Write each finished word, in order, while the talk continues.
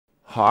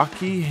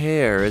Hockey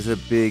hair is a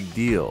big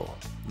deal.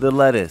 The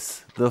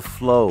lettuce, the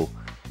flow,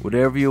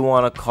 whatever you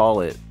want to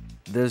call it.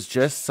 There's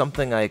just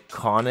something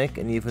iconic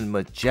and even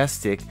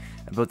majestic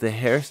about the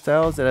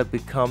hairstyles that have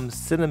become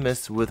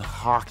synonymous with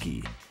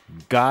hockey.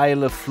 Guy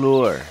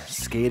Lafleur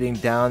skating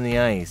down the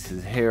ice,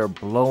 his hair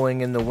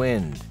blowing in the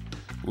wind.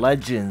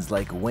 Legends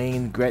like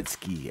Wayne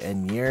Gretzky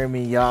and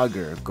Jaromir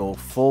Jagr go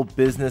full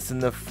business in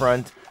the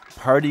front,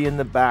 party in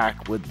the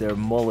back with their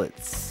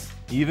mullets.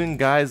 Even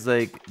guys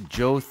like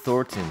Joe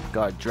Thornton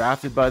got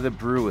drafted by the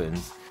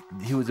Bruins.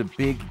 He was a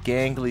big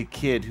gangly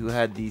kid who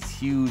had these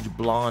huge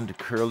blonde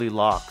curly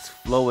locks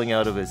flowing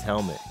out of his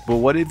helmet. But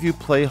what if you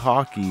play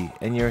hockey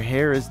and your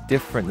hair is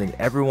different than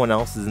everyone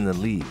else's in the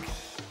league?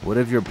 What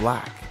if you're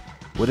black?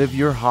 What if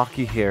your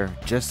hockey hair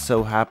just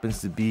so happens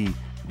to be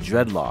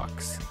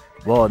dreadlocks?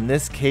 Well, in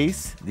this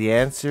case, the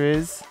answer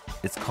is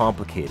it's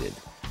complicated.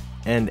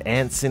 And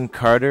Anson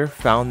Carter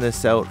found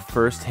this out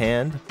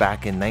firsthand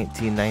back in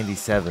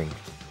 1997.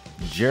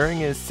 During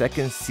his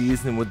second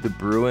season with the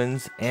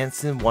Bruins,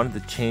 Anson wanted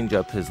to change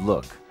up his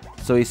look.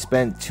 So he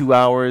spent 2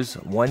 hours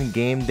one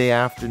game day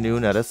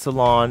afternoon at a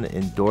salon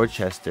in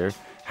Dorchester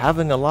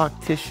having a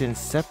loctician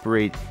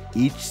separate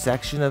each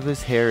section of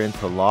his hair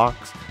into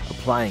locks,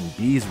 applying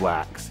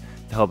beeswax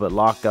to help it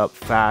lock up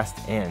fast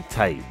and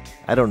tight.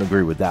 I don't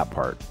agree with that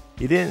part.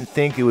 He didn't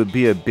think it would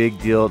be a big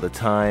deal at the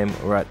time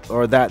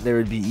or that there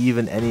would be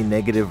even any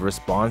negative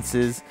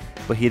responses,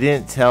 but he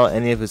didn't tell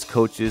any of his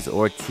coaches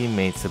or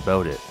teammates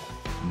about it.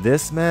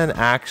 This man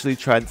actually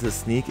tried to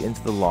sneak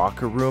into the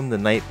locker room the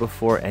night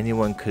before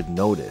anyone could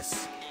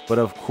notice. But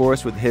of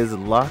course, with his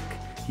luck,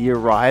 he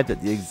arrived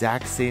at the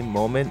exact same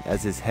moment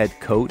as his head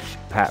coach,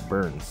 Pat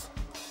Burns.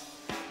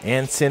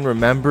 Anson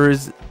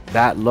remembers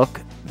that look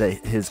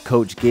that his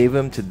coach gave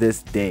him to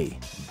this day.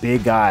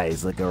 Big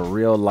eyes like a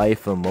real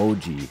life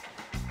emoji.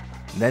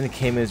 Then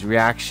came his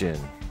reaction.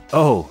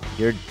 Oh,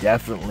 you're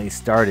definitely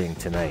starting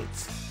tonight.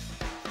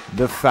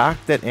 The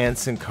fact that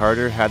Anson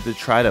Carter had to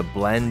try to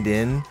blend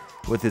in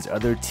with his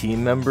other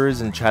team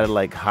members and try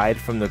to hide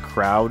from the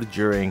crowd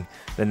during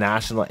the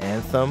national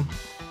anthem,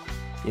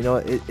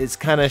 it's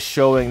kind of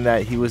showing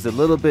that he was a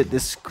little bit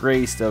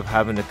disgraced of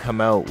having to come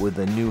out with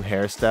a new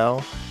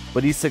hairstyle,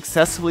 but he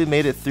successfully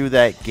made it through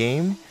that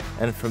game,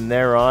 and from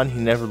there on he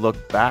never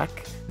looked back.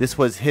 This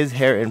was his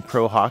hair in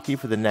pro hockey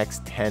for the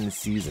next 10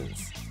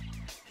 seasons.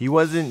 He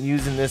wasn't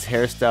using this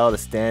hairstyle to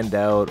stand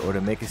out or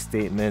to make a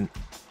statement.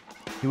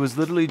 He was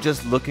literally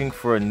just looking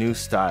for a new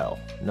style,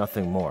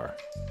 nothing more.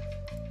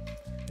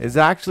 It's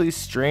actually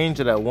strange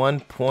that at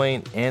one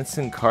point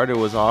Anson Carter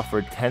was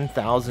offered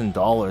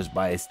 $10,000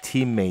 by his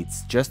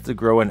teammates just to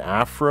grow an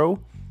afro,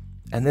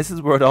 and this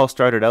is where it all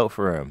started out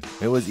for him.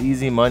 It was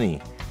easy money.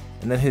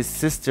 And then his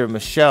sister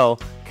Michelle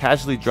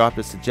casually dropped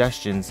his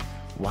suggestions.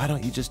 Why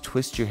don't you just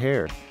twist your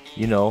hair?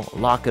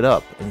 Lock it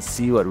up and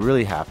see what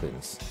really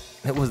happens.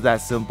 It was that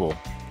simple.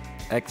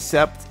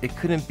 Except it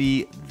couldn't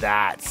be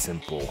that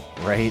simple,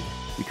 right?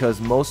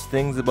 Because most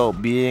things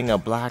about being a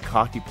black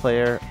hockey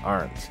player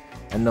aren't.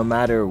 And no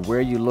matter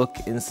where you look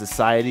in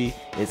society,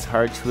 it's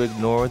hard to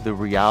ignore the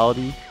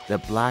reality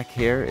that black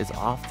hair is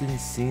often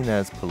seen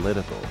as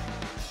political.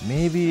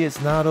 Maybe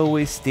it's not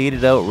always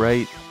stated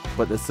outright,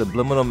 but the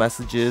subliminal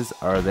messages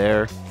are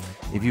there.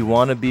 If you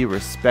want to be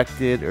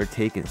respected or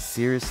taken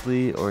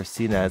seriously or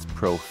seen as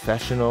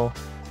professional,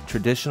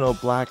 traditional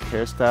black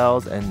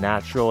hairstyles and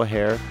natural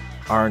hair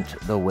aren't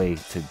the way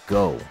to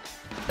go.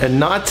 And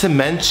not to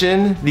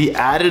mention the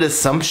added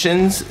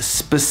assumptions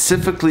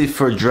specifically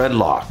for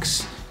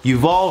dreadlocks.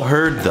 You've all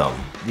heard them.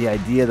 The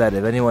idea that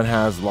if anyone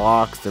has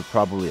locks, they're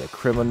probably a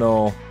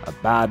criminal, a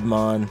bad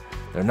man,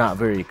 they're not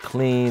very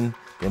clean,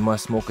 they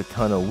must smoke a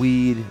ton of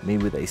weed,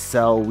 maybe they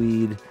sell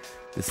weed.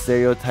 The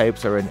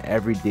stereotypes are in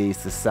everyday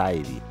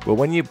society. But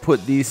when you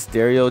put these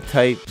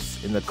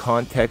stereotypes in the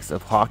context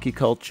of hockey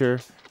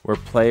culture, where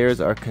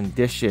players are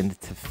conditioned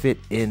to fit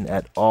in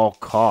at all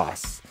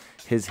costs,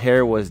 his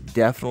hair was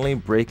definitely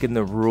breaking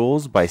the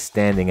rules by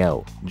standing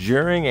out.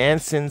 During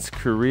Anson's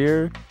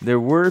career,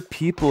 there were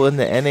people in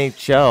the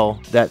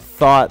NHL that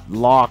thought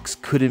locks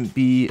couldn't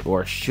be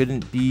or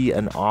shouldn't be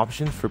an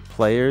option for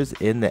players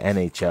in the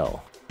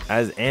NHL.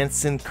 As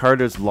Anson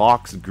Carter's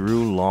locks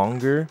grew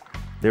longer,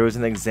 there was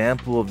an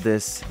example of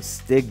this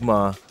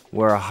stigma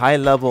where a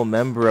high-level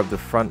member of the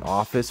front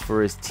office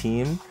for his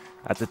team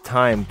at the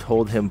time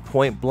told him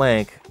point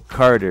blank,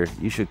 "Carter,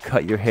 you should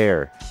cut your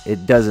hair.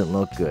 It doesn't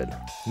look good."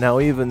 Now,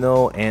 even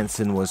though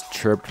Anson was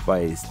chirped by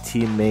his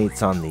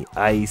teammates on the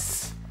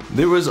ice,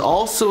 there was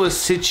also a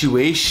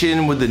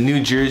situation with the New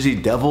Jersey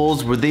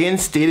Devils where they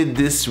instated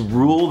this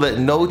rule that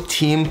no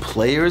team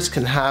players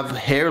can have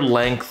hair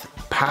length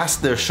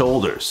past their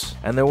shoulders.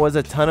 And there was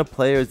a ton of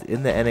players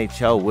in the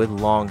NHL with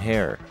long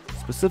hair,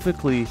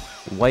 specifically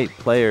white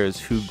players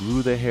who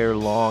grew their hair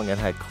long and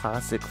had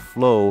classic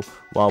flow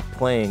while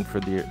playing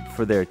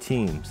for their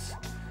teams.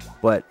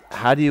 But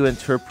how do you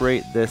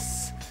interpret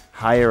this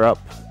higher up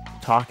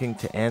talking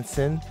to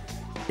Anson?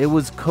 It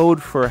was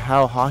code for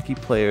how hockey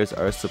players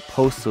are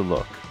supposed to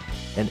look,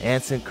 and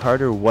Anson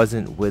Carter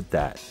wasn't with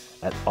that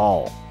at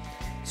all.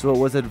 So it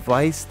was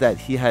advice that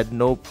he had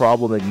no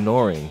problem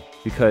ignoring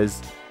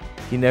because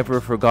he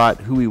never forgot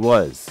who he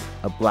was,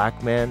 a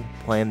black man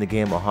playing the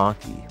game of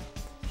hockey.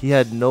 He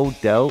had no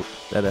doubt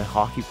that a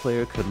hockey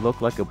player could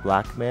look like a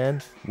black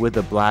man with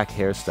a black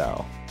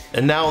hairstyle.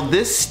 And now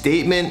this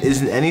statement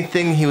isn't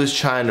anything he was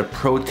trying to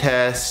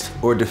protest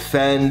or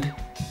defend.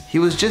 He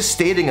was just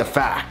stating a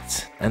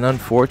fact. And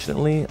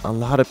unfortunately, a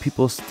lot of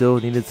people still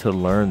needed to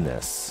learn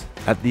this.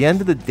 At the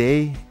end of the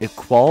day,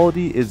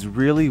 equality is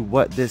really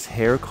what this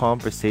hair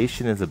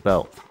conversation is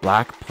about.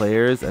 Black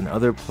players and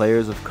other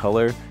players of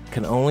color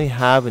can only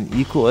have an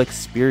equal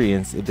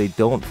experience if they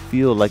don't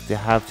feel like they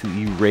have to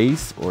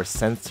erase or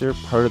censor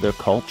part of their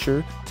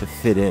culture to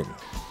fit in.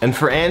 And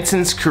for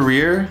Anson's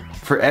career,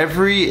 for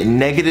every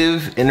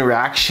negative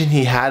interaction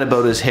he had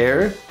about his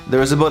hair, there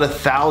was about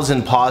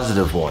 1,000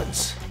 positive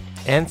ones.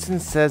 Anson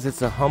says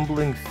it's a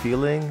humbling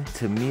feeling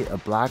to meet a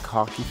black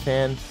hockey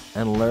fan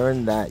and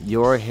learn that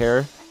your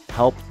hair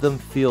helped them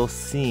feel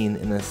seen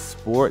in a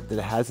sport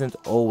that hasn't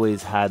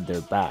always had their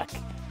back.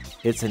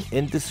 It's an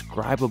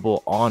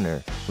indescribable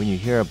honor when you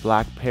hear a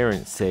black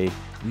parent say,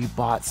 "We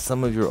bought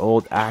some of your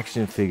old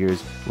action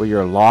figures where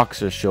your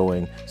locks are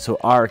showing so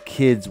our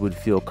kids would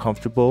feel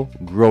comfortable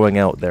growing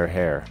out their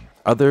hair."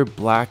 Other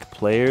black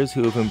players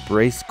who have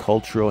embraced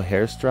cultural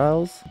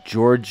hairstyles: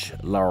 George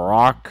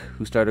Laraque,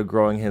 who started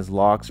growing his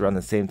locks around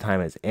the same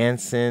time as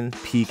Anson.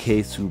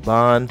 PK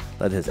Subban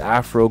let his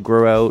afro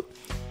grow out.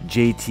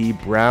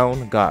 JT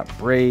Brown got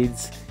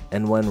braids.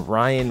 And when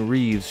Ryan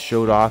Reeves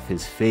showed off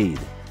his fade.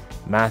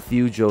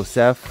 Matthew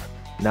Joseph,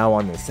 now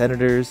on the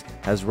Senators,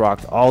 has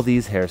rocked all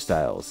these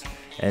hairstyles.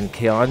 And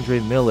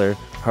Keandre Miller,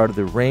 part of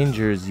the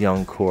Rangers'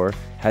 young core,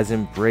 has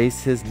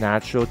embraced his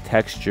natural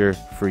texture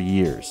for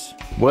years.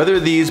 Whether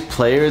these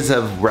players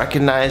have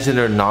recognized it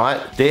or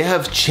not, they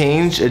have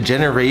changed a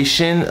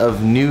generation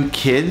of new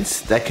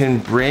kids that can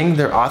bring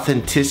their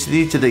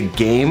authenticity to the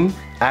game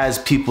as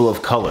people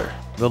of color.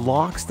 The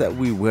locks that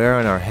we wear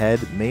on our head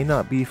may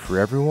not be for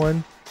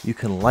everyone. You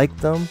can like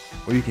them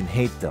or you can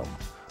hate them.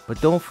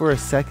 But don't for a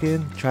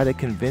second try to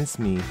convince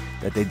me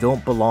that they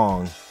don't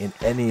belong in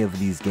any of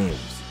these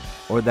games,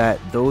 or that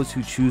those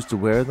who choose to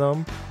wear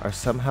them are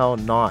somehow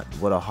not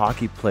what a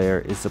hockey player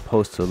is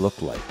supposed to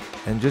look like.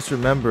 And just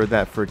remember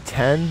that for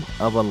 10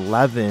 of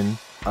 11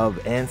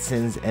 of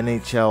Anson's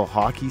NHL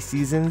hockey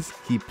seasons,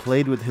 he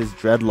played with his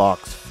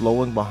dreadlocks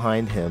flowing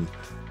behind him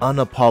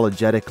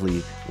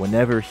unapologetically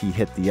whenever he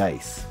hit the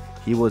ice.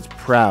 He was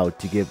proud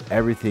to give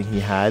everything he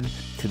had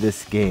to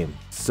this game.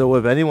 So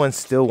if anyone's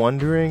still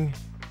wondering,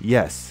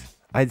 yes,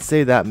 I'd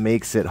say that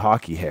makes it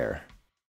hockey hair.